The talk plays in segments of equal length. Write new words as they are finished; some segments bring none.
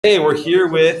Hey, we're here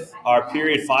with our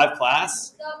period 5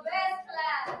 class, The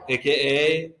best class.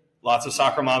 aka lots of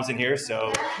soccer moms in here,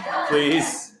 so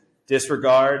please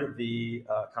disregard the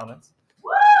comments.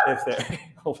 If they're,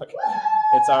 oh my God,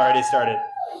 it's already started.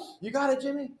 You got it,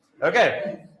 Jimmy.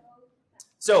 Okay.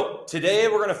 So today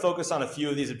we're going to focus on a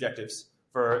few of these objectives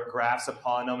for graphs of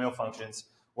polynomial functions.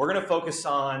 We're going to focus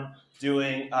on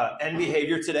doing end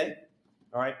behavior today,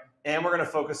 all right? And we're going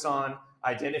to focus on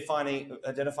identifying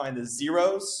the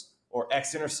zeros or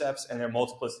x-intercepts and their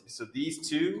multiplicities. So these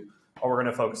two are what we're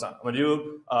going to focus on. I'm going to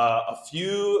do a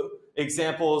few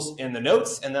examples in the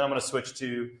notes, and then I'm going to switch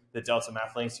to the Delta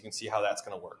Math link so you can see how that's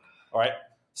going to work. All right.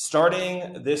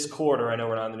 Starting this quarter, I know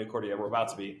we're not in the new quarter yet, we're about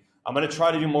to be. I'm going to try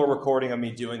to do more recording of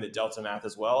me doing the Delta Math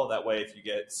as well. That way, if you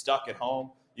get stuck at home,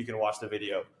 you can watch the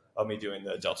video of me doing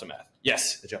the Delta Math.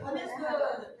 Yes, Joe. When is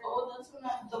the old Delta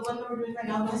Math, the one that we're doing right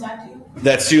now, when is that due?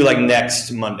 That's due like next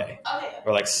Monday. Okay.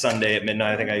 Or like Sunday at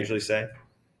midnight, I think I usually say.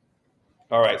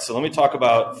 All right, so let me talk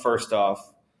about, first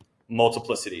off,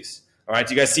 multiplicities. All right,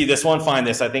 do you guys see this one? Find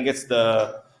this. I think it's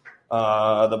the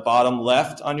bottom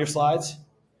left on your slides.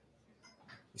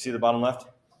 You see the bottom left?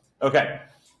 Okay.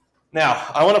 Now,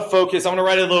 I want to focus. I'm going to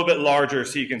write it a little bit larger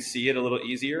so you can see it a little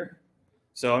easier.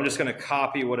 So I'm just going to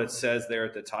copy what it says there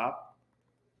at the top.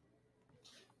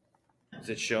 Is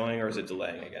it showing or is it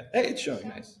delaying again? Hey, it's showing.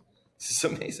 Nice. This is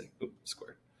amazing. Oops,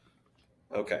 squared.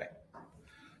 Okay.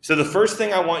 So the first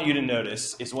thing I want you to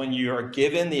notice is when you are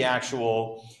given the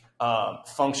actual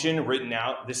function written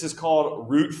out, this is called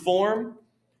root form.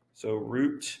 So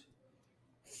root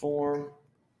form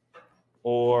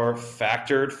or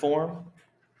factored form.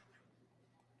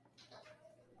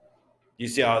 You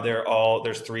see how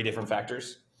there's three different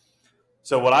factors?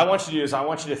 So what I want you to do is I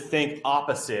want you to think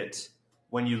opposite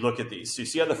when you look at these. So you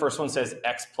see how the first one says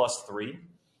x plus 3?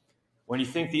 When you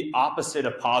think the opposite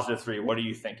of positive 3, what are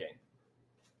you thinking?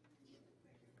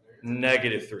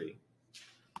 Negative 3.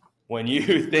 When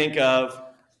you think of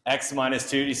x minus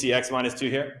 2, do you see x minus 2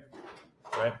 here?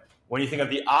 Right. When you think of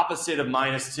the opposite of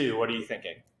minus 2, what are you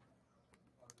thinking?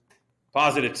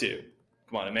 Positive 2.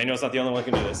 Come on, Emmanuel's not the only one who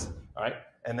can do this. All right.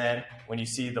 And then when you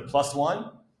see the plus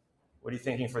 1, what are you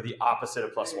thinking for the opposite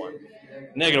of plus 1?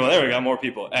 Negative 1. There we go. More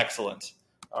people. Excellent.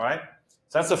 All right.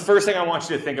 So that's the first thing I want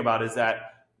you to think about is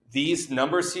that these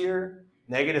numbers here,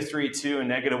 negative 3, 2, and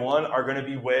negative 1, are going to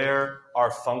be where our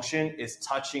function is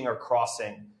touching or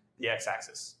crossing the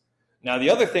x-axis. Now, the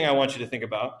other thing I want you to think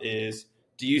about is,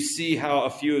 do you see how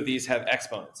a few of these have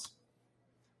exponents?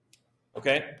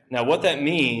 Okay. Now, what that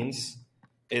means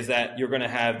is that you're going to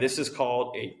have, this is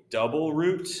called a double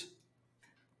root,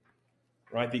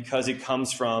 right? Because it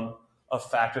comes from a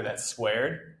factor that's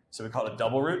squared. So we call it a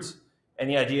double root.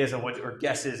 Any ideas on what, or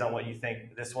guesses on what you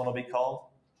think this one will be called?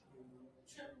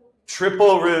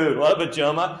 Triple root. Love it,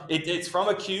 Joma. It's from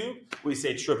a cube. We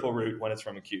say triple root when it's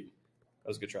from a cube.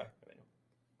 That was a good try.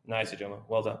 Nice, Joma.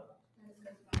 Well done.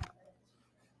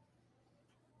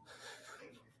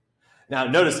 Now,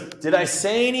 notice, did I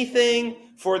say anything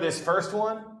for this first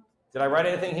one? Did I write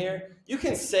anything here? You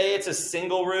can say it's a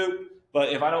single root,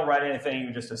 but if I don't write anything, you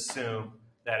can just assume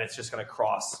that it's just going to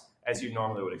cross as you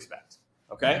normally would expect.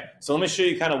 Okay? So let me show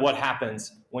you kind of what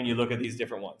happens when you look at these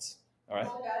different ones. All right?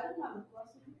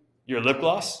 Your lip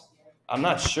gloss? I'm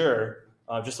not sure.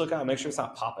 Just look out. Make sure it's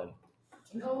not popping.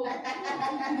 Oh,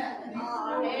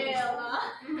 hell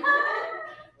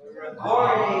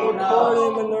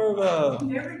Recording, Minerva.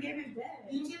 Never gave it back.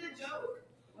 You get a joke?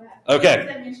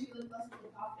 Okay.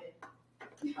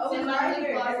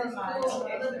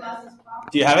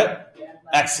 Do you have it?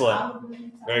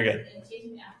 Excellent. Very good.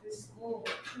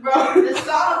 Bro, the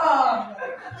song.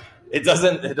 It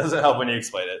doesn't help when you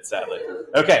explain it, sadly.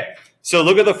 Okay, so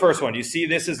look at the first one. You see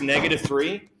this is negative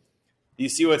 3. Do you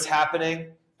see what's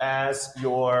happening as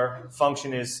your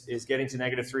function is getting to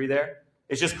negative 3 there?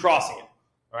 It's just crossing it.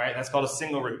 All right, that's called a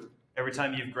single root. Every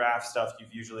time you've graphed stuff,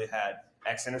 you've usually had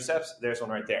x-intercepts. There's one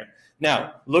right there.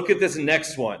 Now, look at this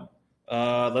next one.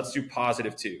 Let's do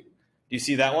positive 2. Do you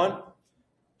see that one?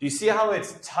 Do you see how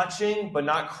it's touching but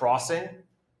not crossing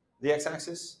the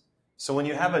x-axis? So when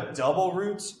you have a double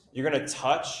root, you're going to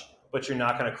touch, but you're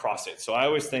not going to cross it. So I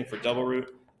always think for double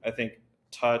root, I think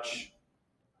touch,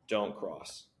 don't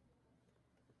cross.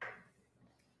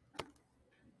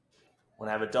 When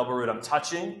I have a double root, I'm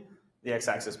touching the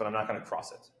x-axis, but I'm not going to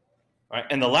cross it. All right,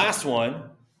 and the last one,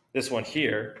 this one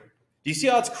here, do you see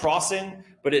how it's crossing,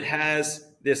 but it has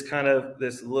this kind of,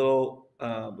 this little,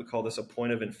 we call this a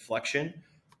point of inflection,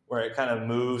 where it kind of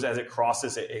moves as it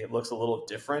crosses, it looks a little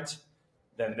different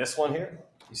than this one here.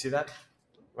 You see that?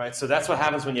 Right, so that's what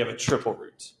happens when you have a triple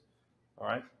root. All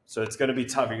right, so it's going to be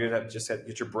tough. You're going to have to just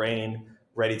get your brain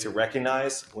ready to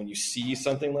recognize when you see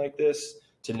something like this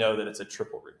to know that it's a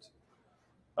triple root.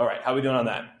 All right, how are we doing on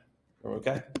that? Are we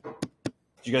okay? Did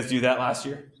you guys do that last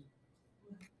year?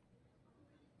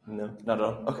 No, not at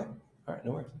all? Okay. All right,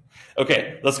 no worries.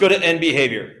 Okay, let's go to end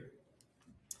behavior.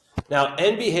 Now,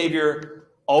 end behavior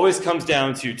always comes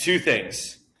down to two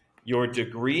things: your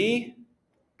degree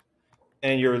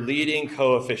and your leading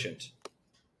coefficient.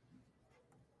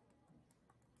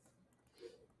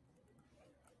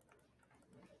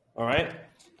 All right?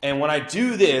 And when I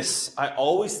do this, I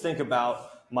always think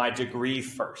about my degree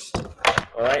first.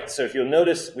 All right? So if you'll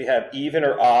notice, we have even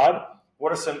or odd.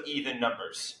 What are some even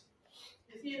numbers?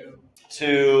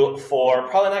 2, 4.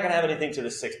 Probably not going to have anything to the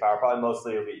 6th power. Probably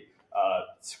mostly it'll be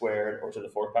squared or to the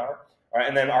 4th power. All right?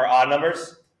 And then our odd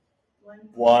numbers?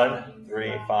 1,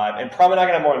 3, 5. And probably not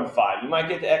going to have more than 5. You might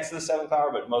get to x to the 7th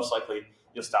power, but most likely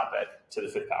you'll stop at to the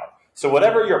 5th power. So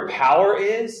whatever your power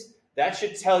is, that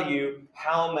should tell you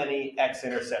how many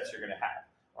x-intercepts you're going to have,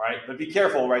 all right? But be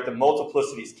careful, right? The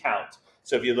multiplicities count.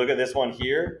 So if you look at this one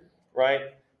here, right,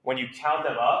 when you count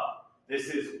them up, this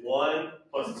is 1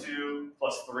 plus 2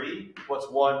 plus 3. What's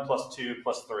 1 plus 2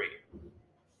 plus 3?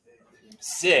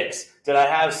 6. Did I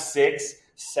have 6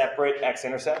 separate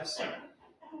x-intercepts?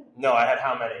 No, I had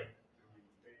how many?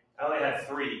 I only had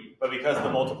 3. But because of the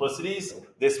multiplicities,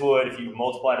 this would, if you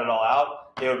multiplied it all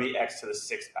out, it would be x to the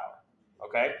 6th power.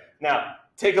 Okay? Now,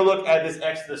 take a look at this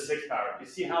x to the 6th power. You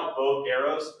see how both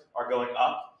arrows are going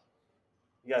up?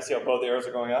 You guys see how both arrows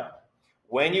are going up?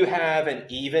 When you have an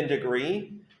even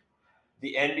degree,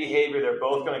 the end behavior, they're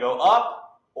both going to go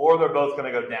up or they're both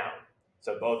going to go down.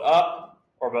 So both up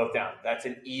or both down. That's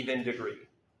an even degree.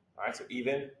 All right? So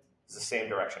even is the same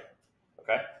direction.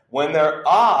 Okay? When they're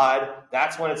odd,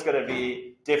 that's when it's going to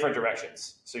be different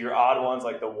directions. So your odd ones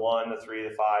like the 1, the 3,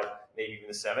 the 5, maybe even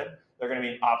the 7, they're going to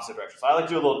be in opposite directions. So I like to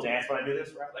do a little dance when I do this,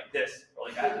 right? Like this, or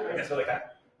like that. I guess go like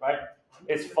that, right?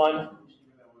 It's fun.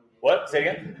 What? Say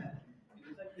again?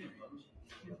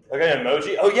 Like an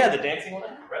emoji? Oh yeah, the dancing one,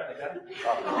 right? Like that.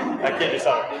 Oh, that kid just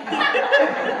saw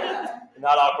it.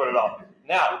 Not awkward at all.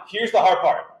 Now, here's the hard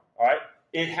part. All right,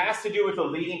 it has to do with the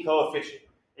leading coefficient.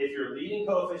 If your leading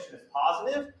coefficient is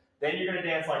positive, then you're going to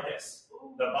dance like this,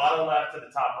 the bottom left to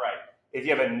the top right. If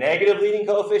you have a negative leading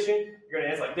coefficient, you're going to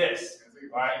dance like this.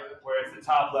 All right, where it's the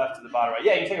top left to the bottom right.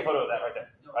 Yeah, you can take a photo of that right there.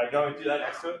 All right, go and do that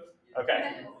next to it.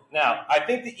 Okay. Now, I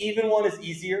think the even one is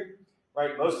easier,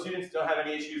 right? Most students don't have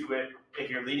any issues with if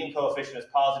your leading coefficient is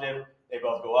positive, they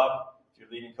both go up. If your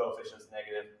leading coefficient is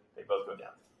negative, they both go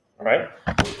down. All right?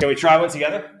 Can we try one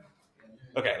together?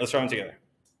 Okay, let's try one together.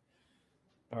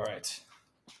 All right.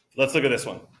 Let's look at this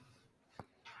one.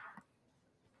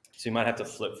 So you might have to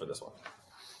flip for this one.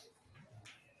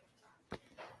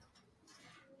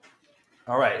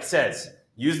 All right, it says,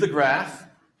 use the graph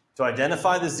to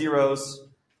identify the zeros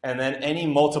and then any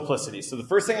multiplicity. So the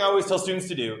first thing I always tell students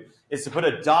to do is to put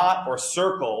a dot or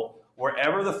circle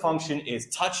wherever the function is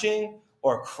touching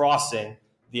or crossing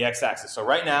the x-axis. So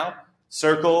right now,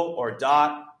 circle or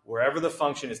dot wherever the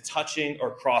function is touching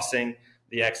or crossing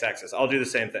the x-axis. I'll do the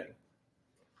same thing.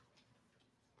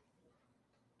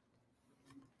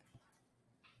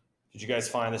 Did you guys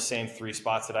find the same 3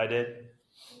 spots that I did?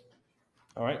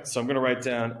 All right, so I'm going to write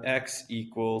down x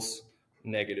equals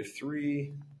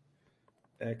 -3,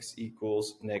 x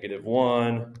equals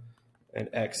 -1, and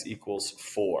x equals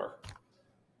 4.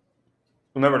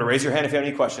 Remember to raise your hand if you have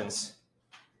any questions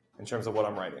in terms of what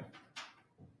I'm writing.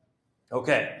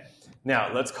 Okay,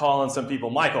 now let's call on some people.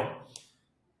 Michael,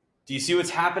 do you see what's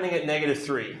happening at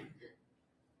 -3?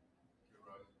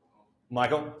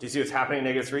 Michael, do you see what's happening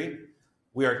at -3?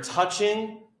 We are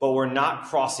touching, but we're not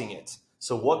crossing it.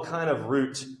 So what kind of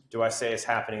root do I say is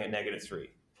happening at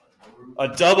 -3? A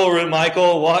double root,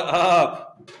 Michael. What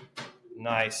up?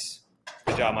 Nice.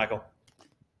 Good job, Michael.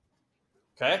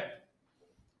 Okay.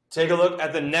 Take a look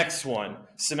at the next one.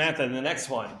 Samantha, the next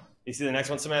one. You see the next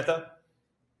one, Samantha?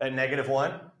 At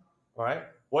 -1. All right.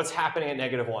 What's happening at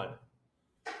 -1?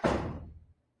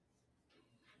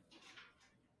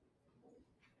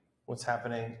 What's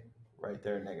happening right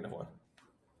there at -1?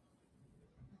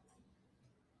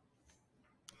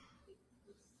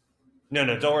 No,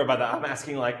 don't worry about that. I'm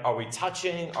asking, like, are we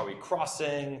touching? Are we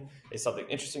crossing? Is something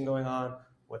interesting going on?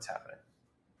 What's happening?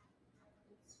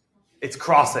 It's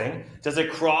crossing. Does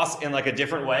it cross in, like, a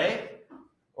different way?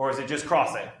 Or is it just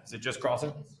crossing? Is it just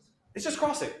crossing? It's just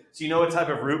crossing. So you know what type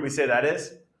of root we say that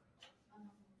is?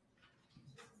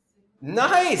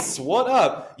 Nice. What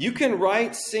up? You can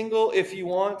write single if you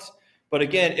want. But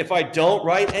again, if I don't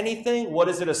write anything, what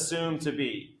does it assume to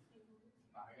be?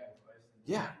 I got a question.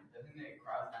 Yeah. Doesn't it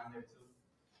cross down there too?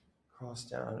 Cross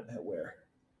down at where?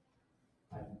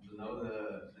 Below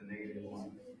the negative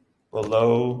one.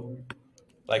 Below,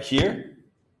 like here?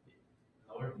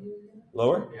 Lower?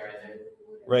 Lower? Yeah, right there.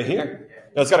 Right here? Yeah.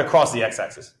 No, it's got to cross the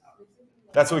x-axis.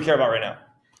 That's what we care about right now.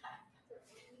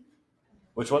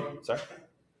 Which one? Sorry?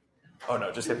 Oh,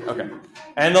 no, just hit. Okay.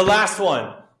 And the last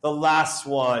one. The last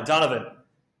one. Donovan,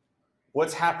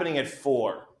 what's happening at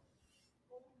 4?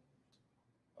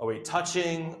 Are we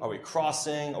touching? Are we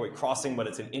crossing? Are we crossing, but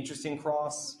it's an interesting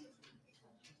cross?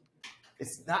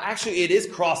 It's not actually, it is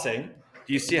crossing.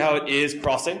 Do you see how it is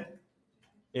crossing?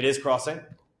 It is crossing.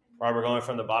 Right, we're going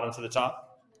from the bottom to the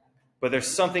top. But there's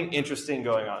something interesting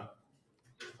going on.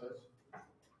 Do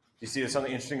you see there's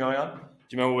something interesting going on? Do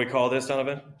you remember what we call this,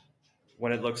 Donovan?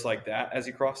 When it looks like that as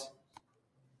you cross?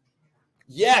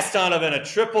 Yes, Donovan, a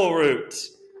triple root.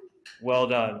 Well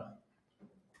done.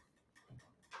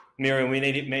 Miriam, we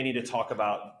may need to talk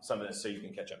about some of this so you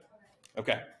can catch up.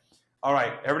 Okay. All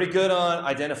right. Everybody good on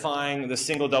identifying the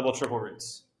single, double, triple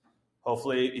roots?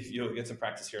 Hopefully, if you'll get some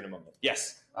practice here in a moment.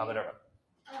 Yes, Minerva.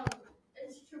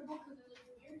 It's triple because it looks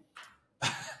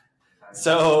weird.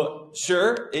 So,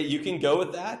 sure, you can go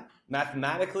with that.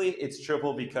 Mathematically, it's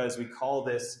triple because we call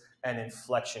this an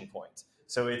inflection point.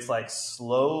 So it's like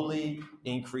slowly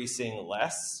increasing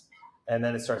less, and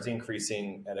then it starts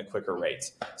increasing at a quicker rate.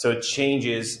 So it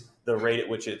changes the rate at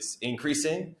which it's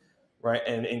increasing, right?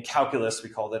 And in calculus, we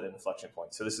call that an inflection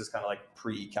point. So this is kind of like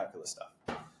pre-calculus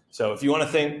stuff. So if you want to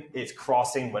think it's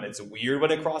crossing when it's weird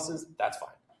when it crosses, that's fine.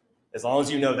 As long as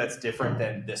you know that's different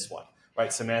than this one,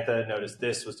 right? Samantha noticed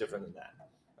this was different than that.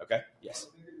 Okay? Yes.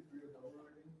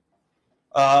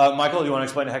 Michael, do you want to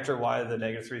explain to Hector why the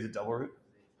 -3 is a double root?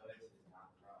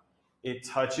 It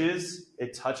touches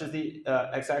the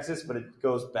x-axis, but it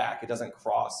goes back. It doesn't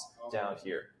cross down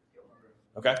here.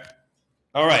 Okay?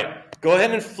 All right. Go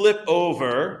ahead and flip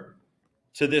over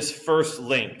to this first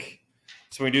link.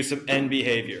 So we do some end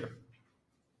behavior.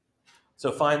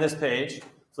 So find this page.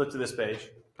 Flip to this page.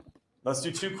 Let's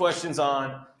do 2 questions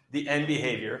on the end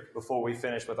behavior before we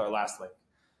finish with our last link.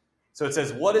 So it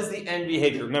says, what is the end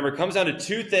behavior? Remember, it comes down to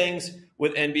 2 things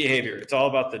with end behavior. It's all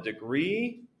about the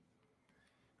degree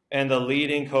and the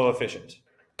leading coefficient.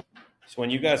 So when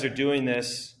you guys are doing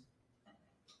this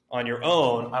on your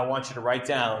own, I want you to write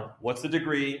down what's the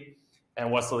degree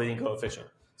and what's the leading coefficient.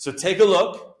 So take a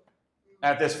look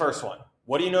at this first one.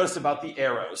 What do you notice about the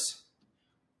arrows?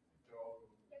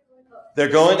 They're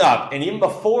going up. And even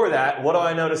before that, what do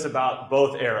I notice about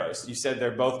both arrows? You said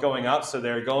they're both going up, so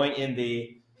they're going in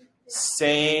the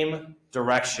same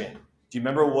direction. Do you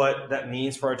remember what that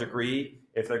means for our degree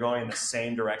if they're going in the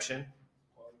same direction?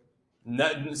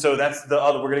 No, so that's the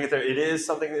other. We're going to get there. It is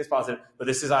something that is positive, but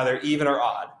this is either even or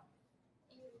odd.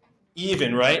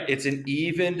 Even, right? It's an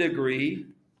even degree.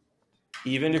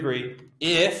 Even degree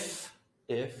if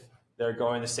they're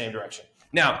going the same direction.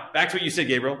 Now, back to what you said,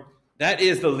 Gabriel. That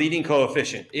is the leading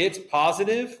coefficient. It's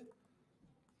positive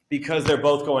because they're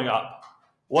both going up.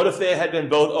 What if they had been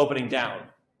both opening down?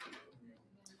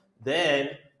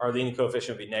 Then our leading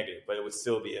coefficient would be negative, but it would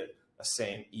still be a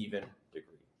same even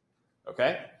degree.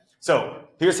 Okay? So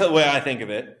here's the way I think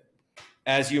of it.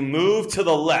 As you move to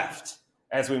the left,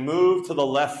 as we move to the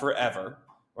left forever,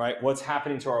 right, what's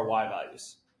happening to our y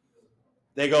values?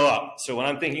 They go up. So when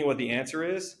I'm thinking what the answer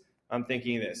is, I'm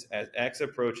thinking this. As x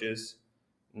approaches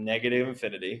negative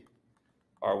infinity,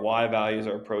 our y values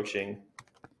are approaching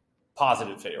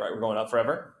positive infinity, right? We're going up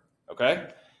forever, okay?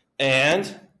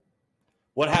 And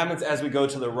what happens as we go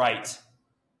to the right?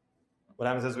 What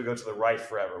happens as we go to the right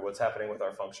forever? What's happening with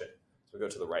our function? So we go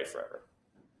to the right forever.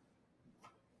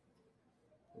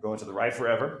 We're going to the right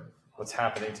forever. What's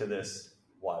happening to this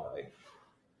y value?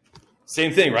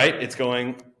 Same thing, right? It's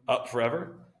going up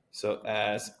forever. So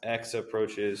as x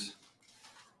approaches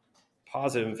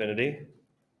positive infinity,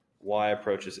 y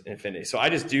approaches infinity. So I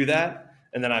just do that,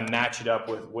 and then I match it up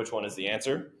with which one is the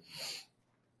answer,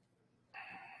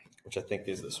 which I think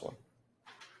is this one.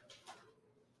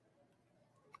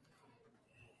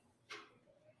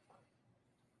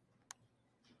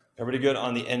 Everybody good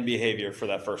on the end behavior for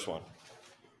that first one?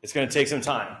 It's going to take some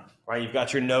time, right? You've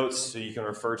got your notes, so you can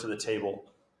refer to the table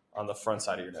on the front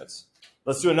side of your notes.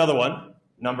 Let's do another one,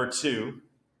 number 2.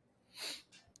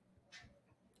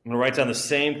 I'm going to write down the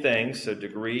same thing, so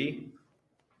degree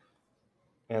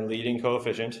and leading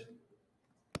coefficient.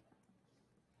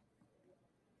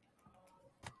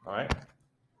 All right.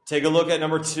 Take a look at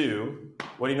number 2.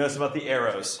 What do you notice about the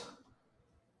arrows?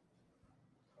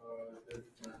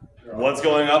 One's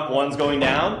going up, one's going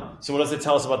down. So what does it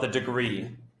tell us about the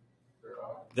degree?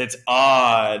 It's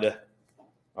odd.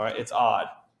 All right, it's odd.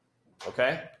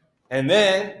 Okay? And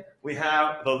then we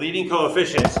have the leading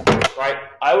coefficient, right?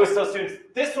 I always tell students,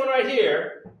 this one right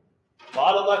here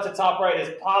Bottom left to top right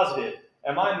is positive.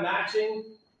 Am I matching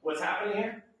what's happening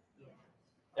here?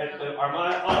 Are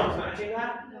my arms matching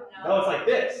that? No, it's like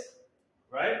this,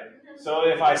 right? So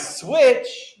if I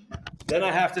switch, then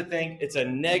I have to think it's a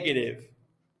negative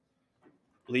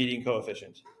leading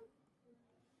coefficient.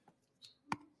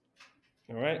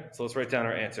 All right, so let's write down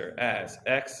our answer. As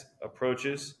x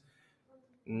approaches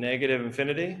negative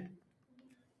infinity.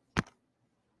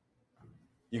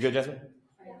 You good, Jasmine?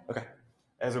 Okay.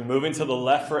 As we're moving to the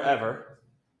left forever,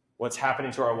 what's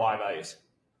happening to our y values?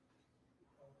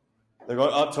 They're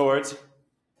going up towards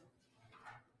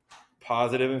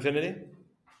positive infinity.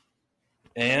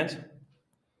 And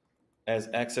as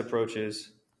x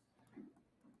approaches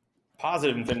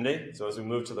positive infinity, so as we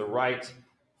move to the right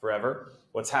forever,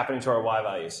 what's happening to our y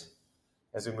values?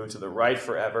 As we move to the right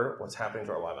forever, what's happening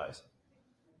to our y values?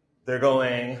 They're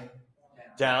going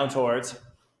down towards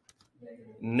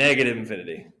negative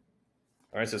infinity.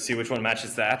 All right, so see which one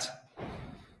matches that. I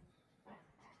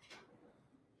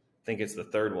think it's the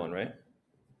third one, right?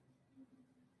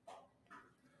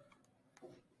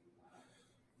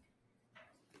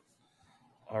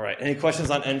 All right, any questions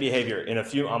on end behavior?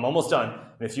 I'm almost done.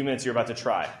 In a few minutes, you're about to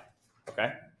try.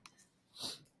 Okay?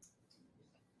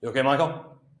 You okay,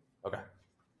 Michael? Okay.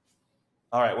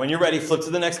 All right, when you're ready, flip to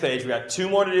the next page. We got 2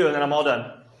 more to do, and then I'm all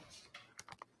done.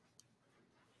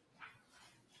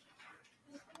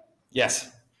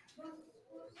 Yes?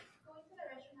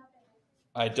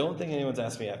 I don't think anyone's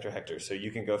asked me after Hector, so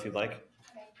you can go if you'd like.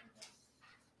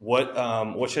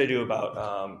 What should I do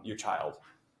about your child?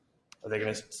 Are they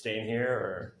going to stay in here?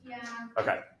 Or? Yeah.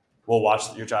 Okay. We'll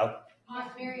watch your child?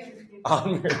 Aunt Miriam.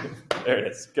 Aunt Miriam. There it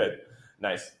is. Good.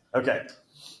 Nice. Okay.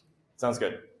 Sounds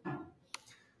good.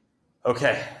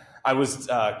 Okay. I was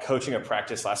coaching a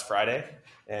practice last Friday,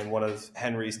 and one of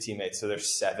Henry's teammates, so they're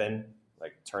 7,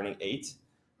 like turning 8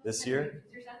 this year.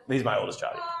 He's my oldest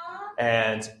child.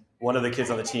 And one of the kids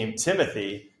on the team,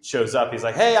 Timothy, shows up. He's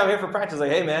like, hey, I'm here for practice.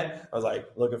 Like, hey, man. I was like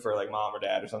looking for like mom or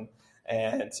dad or something.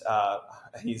 And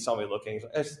he saw me looking.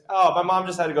 He's like, oh, my mom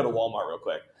just had to go to Walmart real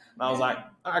quick. And I was like,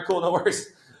 all right, cool, no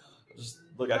worries. Just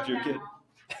look after your kid.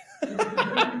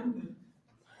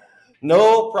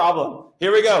 No problem.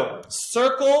 Here we go.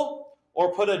 Circle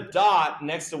or put a dot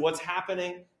next to what's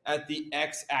happening at the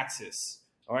x-axis.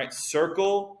 All right,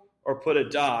 circle or put a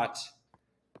dot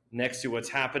next to what's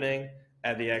happening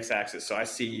at the x-axis. So I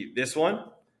see this one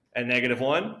at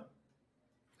 -1,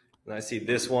 and I see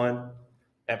this one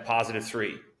at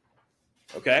 +3.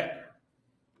 Okay?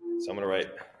 So I'm going to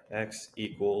write x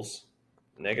equals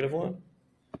 -1,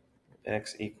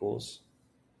 x equals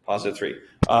 +3.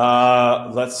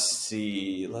 Let's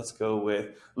see. Let's go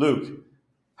with Luke.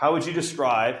 How would you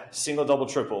describe single, double,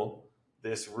 triple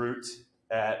this root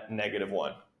at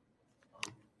 -1?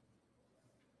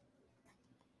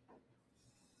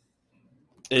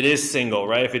 It is single,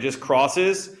 right? If it just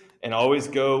crosses, and always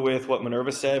go with what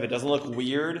Minerva said, if it doesn't look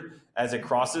weird as it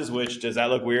crosses, which does that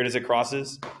look weird as it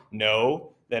crosses?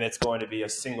 No, then it's going to be a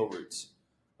single root.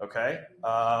 Okay,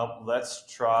 let's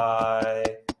try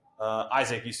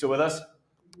Isaac. You still with us?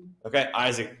 Okay,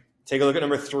 Isaac, take a look at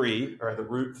number 3, or the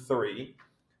root 3.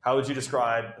 How would you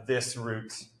describe this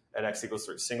root at x equals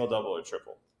 3? Single, double, or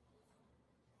triple?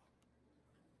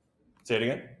 Say it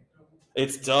again.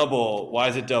 It's double. Why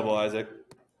is it double, Isaac?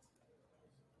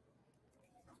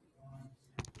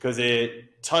 Because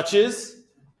it touches,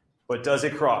 but does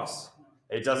it cross?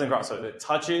 It doesn't cross. So it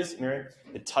touches,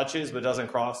 but doesn't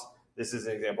cross. This is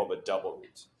an example of a double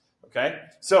root. Okay?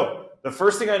 So the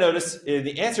first thing I notice in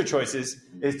the answer choices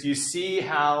is, do you see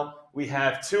how we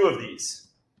have 2 of these?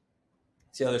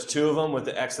 See how there's 2 of them with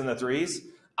the x and the 3s?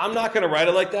 I'm not going to write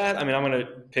it like that. I mean, I'm going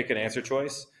to pick an answer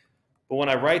choice. But when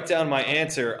I write down my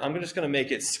answer, I'm just going to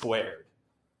make it squared.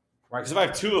 Right? Because if I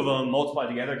have 2 of them multiplied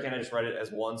together, can't I just write it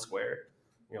as 1 squared?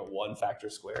 1 factor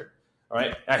squared. All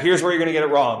right. Now here's where you're going to get it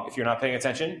wrong if you're not paying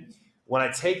attention. When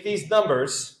I take these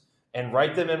numbers and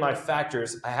write them in my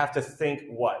factors, I have to think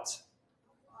what?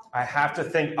 I have to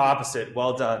think opposite.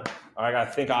 Well done. All right, I got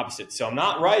to think opposite. So I'm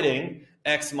not writing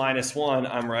x minus 1.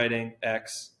 I'm writing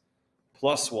x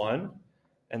plus 1.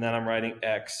 And then I'm writing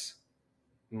x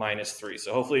minus 3.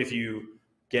 So hopefully if you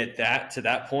get that to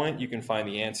that point, you can find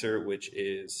the answer, which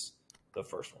is the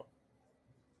first one.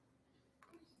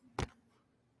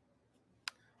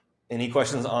 Any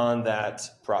questions on that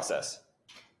process?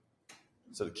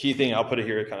 So the key thing, I'll put it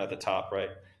here kind of at the top, right,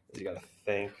 is you got to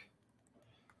think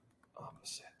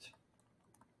opposite.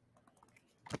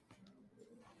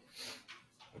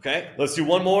 Okay, let's do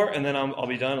one more, and then I'll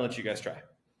be done and let you guys try.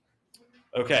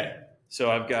 Okay, so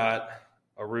I've got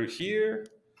a root here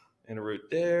and a root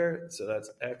there. So that's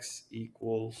x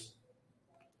equals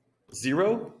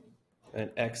 0 and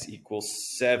x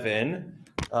equals 7.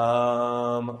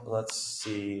 Let's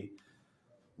see.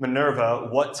 Minerva,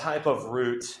 what type of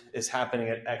root is happening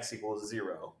at x equals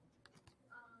 0?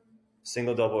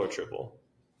 Single, double, or triple?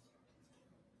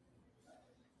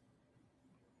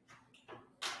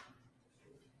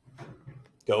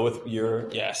 Go with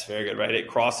your, yes, very good, right? It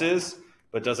crosses,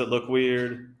 but does it look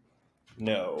weird?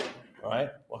 No. All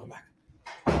right, welcome back.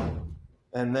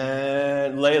 And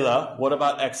then Layla, what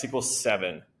about x equals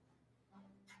 7?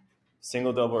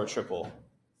 Single, double, or triple?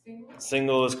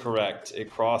 Single is correct.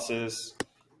 It crosses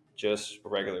just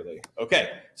regularly. Okay,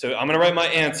 so I'm going to write my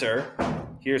answer.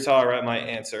 Here's how I write my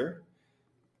answer.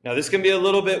 Now, this can be a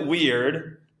little bit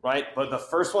weird, right? But the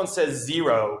first one says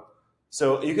 0.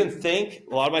 So you can think,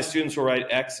 a lot of my students will write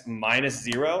x minus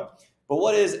 0. But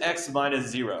what is x minus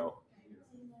 0?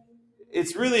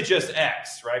 It's really just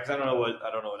x, right? Because I don't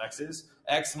know what x is.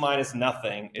 X minus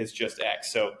nothing is just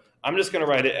x. So I'm just going to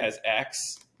write it as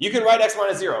x. You can write x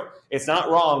minus 0. It's not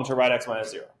wrong to write x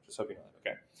minus 0. Just hope you know that,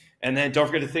 okay? And then don't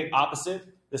forget to think opposite.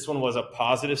 This one was a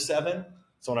positive 7.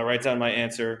 So when I write down my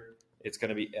answer, it's going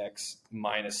to be x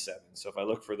minus 7. So if I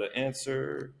look for the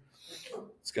answer,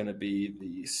 it's going to be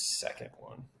the second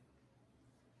one.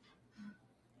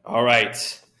 All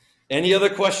right. Any other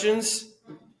questions?